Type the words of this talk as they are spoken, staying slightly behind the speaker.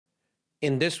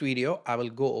In this video, I will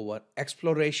go over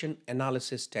exploration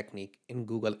analysis technique in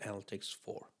Google Analytics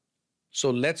 4. So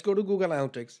let's go to Google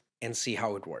Analytics and see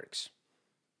how it works.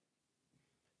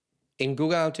 In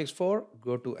Google Analytics 4,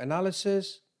 go to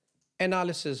Analysis,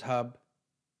 Analysis Hub,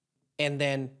 and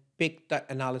then pick the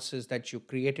analysis that you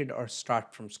created or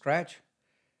start from scratch.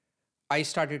 I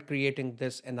started creating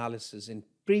this analysis in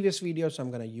previous videos, so I'm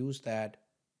going to use that.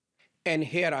 And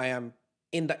here I am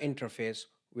in the interface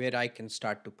where I can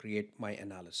start to create my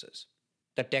analysis.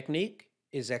 The technique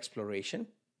is exploration,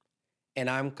 and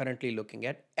I'm currently looking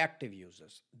at active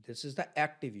users. This is the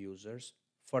active users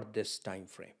for this time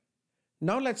frame.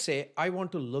 Now let's say I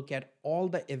want to look at all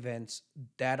the events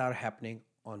that are happening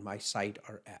on my site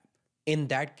or app. In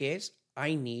that case,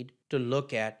 I need to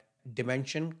look at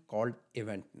dimension called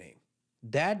event name.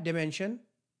 That dimension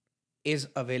is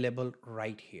available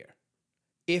right here.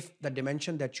 If the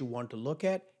dimension that you want to look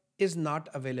at is not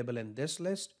available in this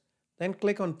list, then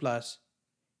click on plus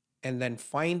and then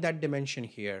find that dimension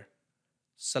here,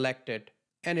 select it,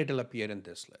 and it'll appear in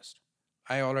this list.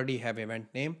 I already have event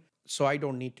name, so I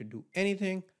don't need to do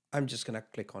anything. I'm just gonna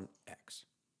click on X.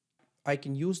 I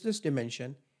can use this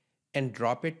dimension and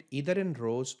drop it either in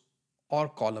rows or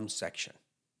columns section.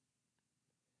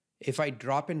 If I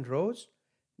drop in rows,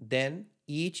 then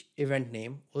each event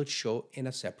name will show in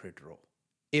a separate row.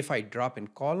 If I drop in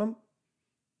column,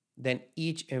 then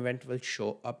each event will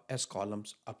show up as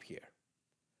columns up here.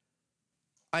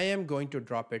 I am going to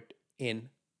drop it in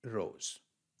rows.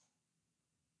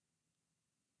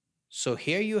 So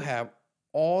here you have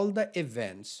all the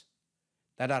events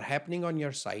that are happening on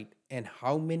your site and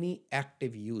how many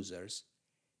active users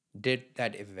did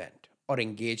that event or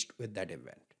engaged with that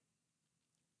event.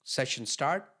 Session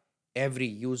start, every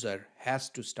user has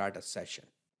to start a session.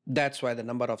 That's why the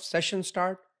number of session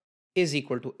start is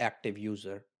equal to active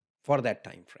user for that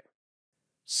time frame.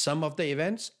 Some of the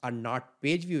events are not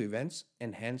page view events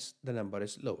and hence the number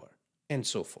is lower, and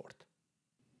so forth.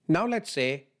 Now let's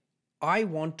say I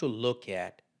want to look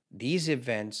at these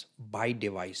events by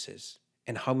devices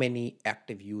and how many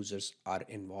active users are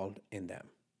involved in them.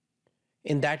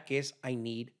 In that case, I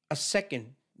need a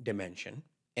second dimension,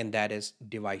 and that is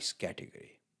device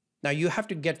category. Now you have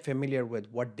to get familiar with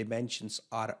what dimensions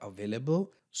are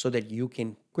available so that you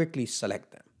can quickly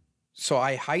select them. So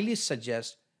I highly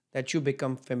suggest that you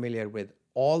become familiar with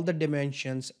all the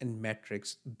dimensions and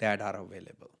metrics that are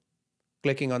available.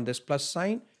 Clicking on this plus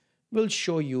sign will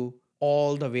show you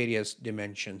all the various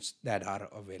dimensions that are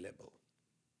available.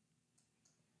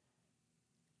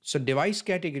 So device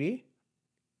category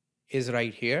is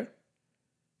right here,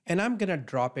 and I'm gonna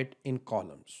drop it in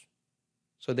columns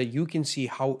so that you can see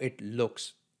how it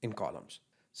looks in columns.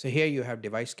 So here you have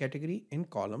device category in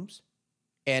columns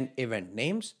and event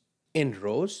names in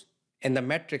rows, and the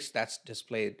metrics that's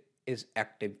displayed is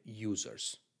active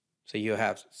users. So you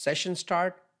have session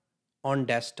start on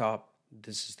desktop,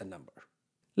 this is the number.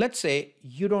 Let's say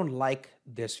you don't like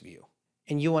this view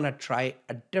and you wanna try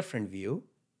a different view.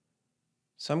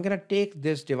 So I'm gonna take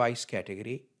this device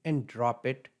category and drop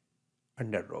it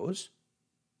under rows.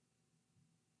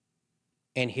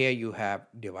 And here you have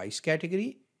device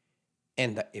category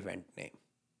and the event name.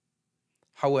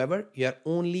 However, you're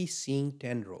only seeing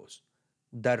 10 rows.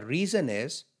 The reason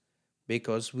is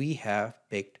because we have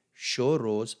picked show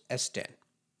rows as 10.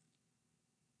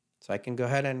 So I can go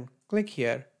ahead and click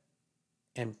here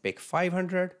and pick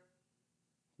 500.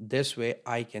 This way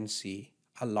I can see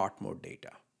a lot more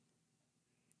data.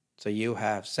 So you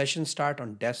have session start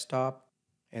on desktop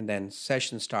and then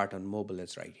session start on mobile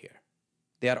is right here.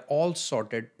 They are all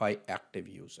sorted by active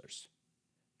users.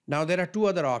 Now there are two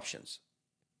other options.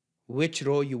 Which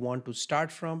row you want to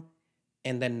start from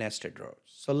and then nested rows.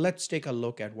 So let's take a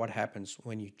look at what happens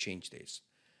when you change this.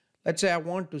 Let's say I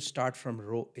want to start from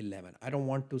row 11. I don't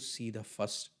want to see the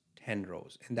first 10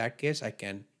 rows. In that case, I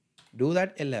can do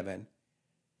that 11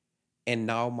 and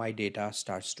now my data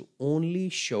starts to only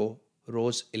show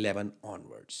rows 11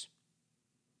 onwards.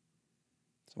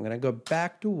 So I'm going to go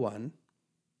back to 1.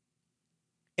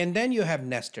 And then you have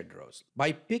nested rows.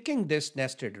 By picking this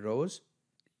nested rows,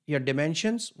 your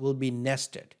dimensions will be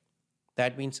nested.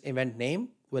 That means event name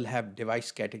will have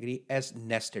device category as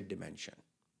nested dimension.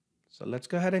 So let's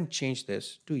go ahead and change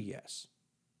this to yes.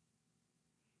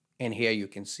 And here you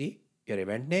can see your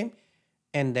event name,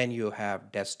 and then you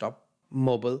have desktop,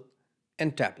 mobile,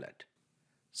 and tablet.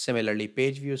 Similarly,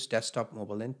 page views, desktop,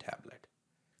 mobile, and tablet.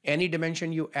 Any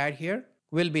dimension you add here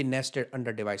will be nested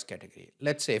under device category.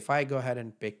 Let's say if I go ahead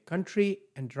and pick country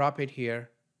and drop it here,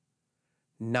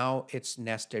 now it's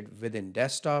nested within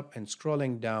desktop, and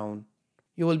scrolling down,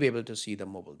 you will be able to see the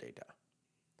mobile data.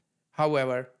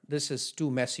 However, this is too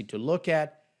messy to look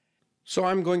at, so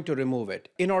I'm going to remove it.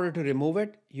 In order to remove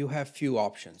it, you have few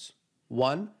options.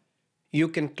 One, you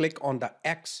can click on the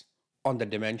X on the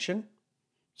dimension.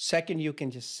 Second, you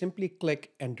can just simply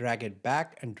click and drag it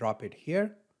back and drop it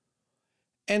here.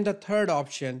 And the third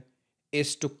option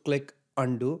is to click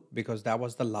undo because that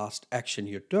was the last action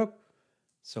you took.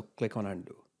 So click on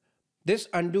undo. This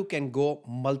undo can go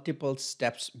multiple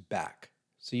steps back.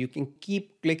 So you can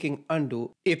keep clicking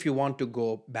undo if you want to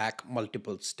go back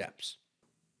multiple steps.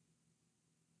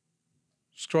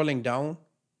 Scrolling down,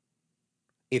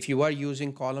 if you are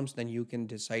using columns, then you can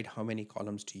decide how many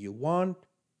columns do you want.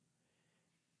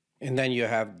 And then you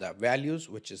have the values,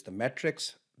 which is the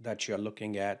metrics that you're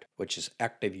looking at, which is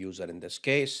active user in this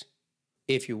case.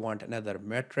 If you want another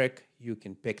metric, you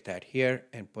can pick that here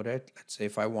and put it. Let's say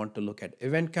if I want to look at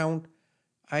event count,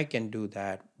 I can do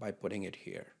that by putting it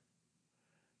here.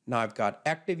 Now I've got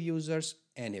active users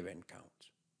and event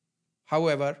counts.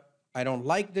 However, I don't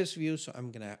like this view, so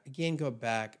I'm gonna again go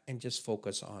back and just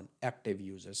focus on active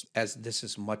users as this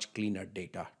is much cleaner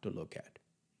data to look at.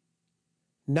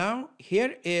 Now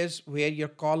here is where your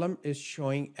column is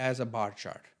showing as a bar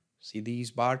chart. See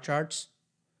these bar charts?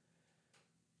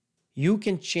 You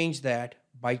can change that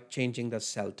by changing the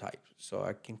cell type. So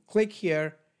I can click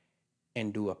here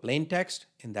and do a plain text.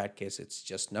 In that case, it's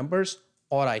just numbers,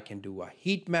 or I can do a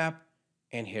heat map,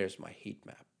 and here's my heat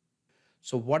map.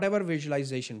 So whatever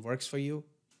visualization works for you,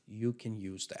 you can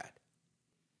use that.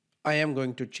 I am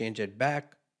going to change it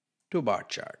back to bar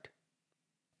chart.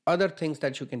 Other things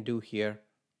that you can do here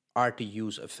are to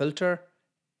use a filter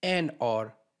and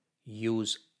or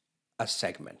use a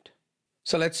segment.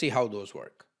 So let's see how those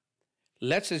work.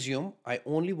 Let's assume I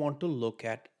only want to look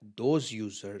at those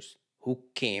users who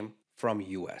came from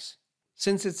US.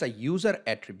 Since it's a user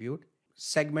attribute,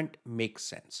 segment makes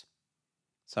sense.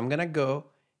 So I'm gonna go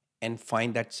and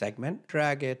find that segment,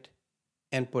 drag it,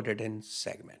 and put it in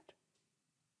segment.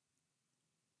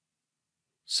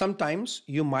 Sometimes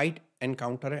you might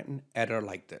encounter an error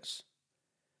like this.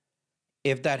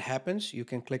 If that happens, you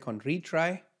can click on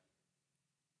retry,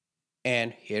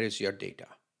 and here is your data.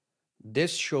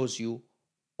 This shows you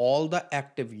all the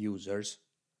active users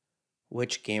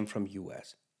which came from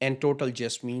US. And total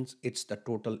just means it's the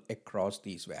total across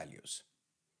these values.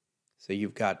 So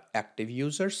you've got active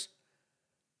users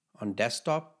on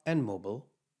desktop and mobile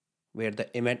where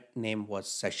the event name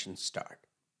was session start.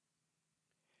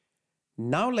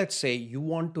 Now let's say you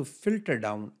want to filter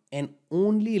down and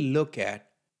only look at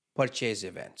purchase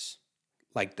events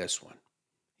like this one.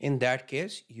 In that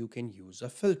case, you can use a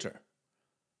filter.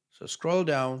 So scroll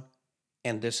down,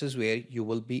 and this is where you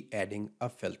will be adding a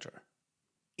filter.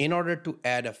 In order to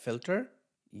add a filter,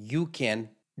 you can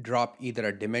drop either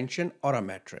a dimension or a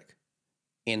metric.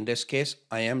 In this case,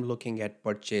 I am looking at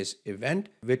purchase event,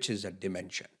 which is a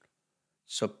dimension.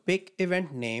 So pick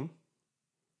event name,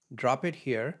 drop it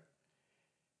here,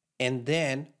 and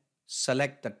then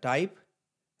select the type.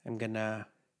 I'm gonna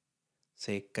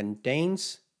say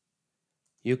contains.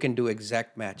 You can do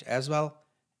exact match as well,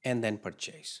 and then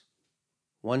purchase.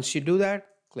 Once you do that,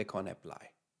 click on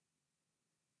apply.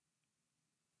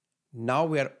 Now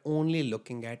we are only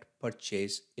looking at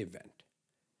purchase event.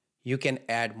 You can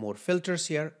add more filters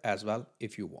here as well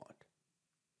if you want.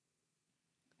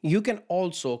 You can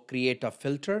also create a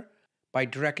filter by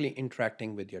directly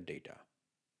interacting with your data.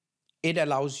 It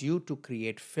allows you to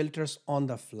create filters on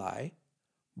the fly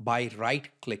by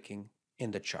right-clicking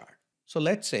in the chart. So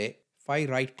let's say if I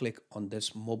right-click on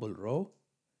this mobile row,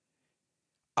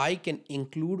 I can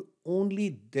include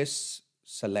only this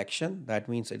selection. That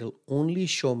means it'll only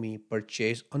show me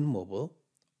purchase on mobile,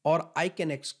 or I can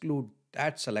exclude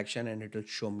that selection and it'll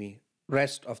show me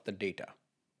rest of the data.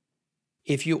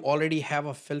 If you already have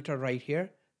a filter right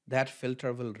here, that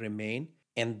filter will remain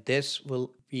and this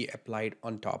will be applied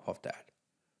on top of that.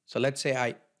 So let's say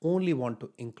I only want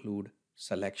to include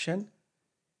selection.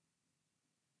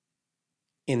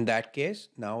 In that case,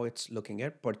 now it's looking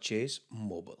at purchase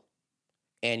mobile.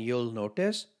 And you'll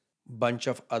notice a bunch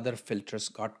of other filters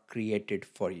got created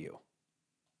for you.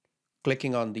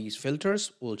 Clicking on these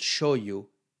filters will show you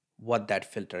what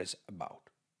that filter is about.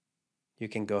 You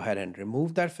can go ahead and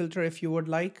remove that filter if you would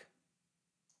like.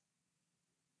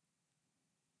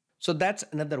 So that's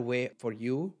another way for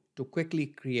you to quickly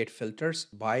create filters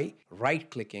by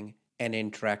right-clicking and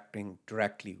interacting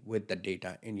directly with the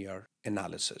data in your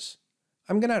analysis.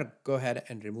 I'm gonna go ahead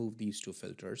and remove these two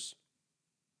filters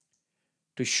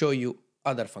to show you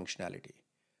other functionality.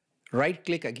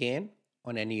 Right-click again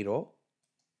on any row.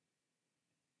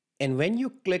 And when you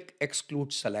click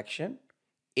exclude selection,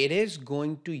 it is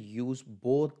going to use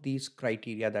both these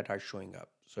criteria that are showing up.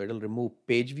 So it'll remove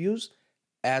page views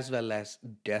as well as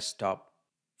desktop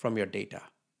from your data.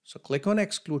 So click on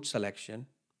exclude selection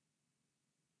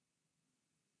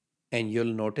and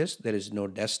you'll notice there is no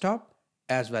desktop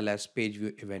as well as page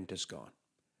view event is gone.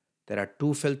 There are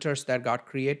two filters that got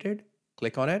created.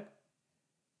 Click on it.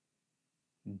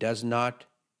 Does not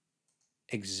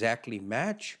exactly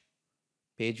match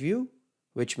page view,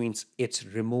 which means it's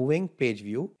removing page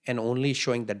view and only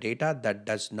showing the data that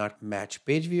does not match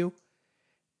page view.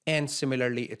 And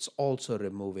similarly, it's also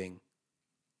removing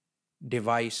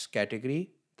device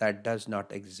category that does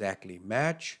not exactly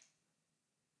match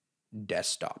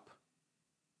desktop.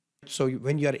 So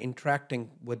when you're interacting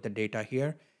with the data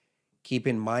here, keep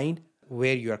in mind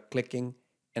where you're clicking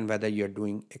and whether you're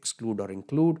doing exclude or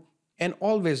include, and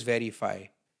always verify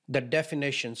the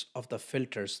definitions of the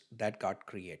filters that got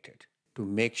created to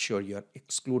make sure you're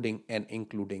excluding and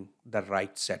including the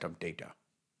right set of data.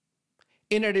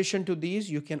 In addition to these,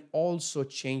 you can also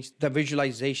change the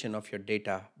visualization of your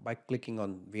data by clicking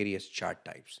on various chart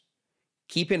types.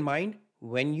 Keep in mind,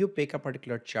 when you pick a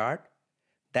particular chart,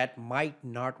 that might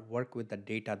not work with the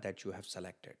data that you have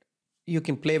selected. You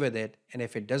can play with it, and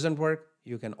if it doesn't work,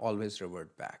 you can always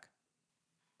revert back.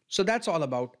 So that's all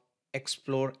about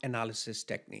Explore analysis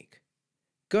technique.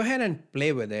 Go ahead and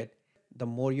play with it. The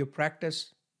more you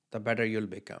practice, the better you'll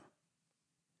become.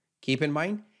 Keep in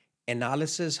mind,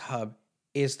 Analysis Hub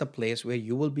is the place where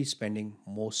you will be spending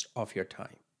most of your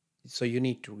time. So you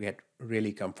need to get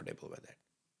really comfortable with it.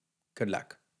 Good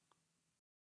luck.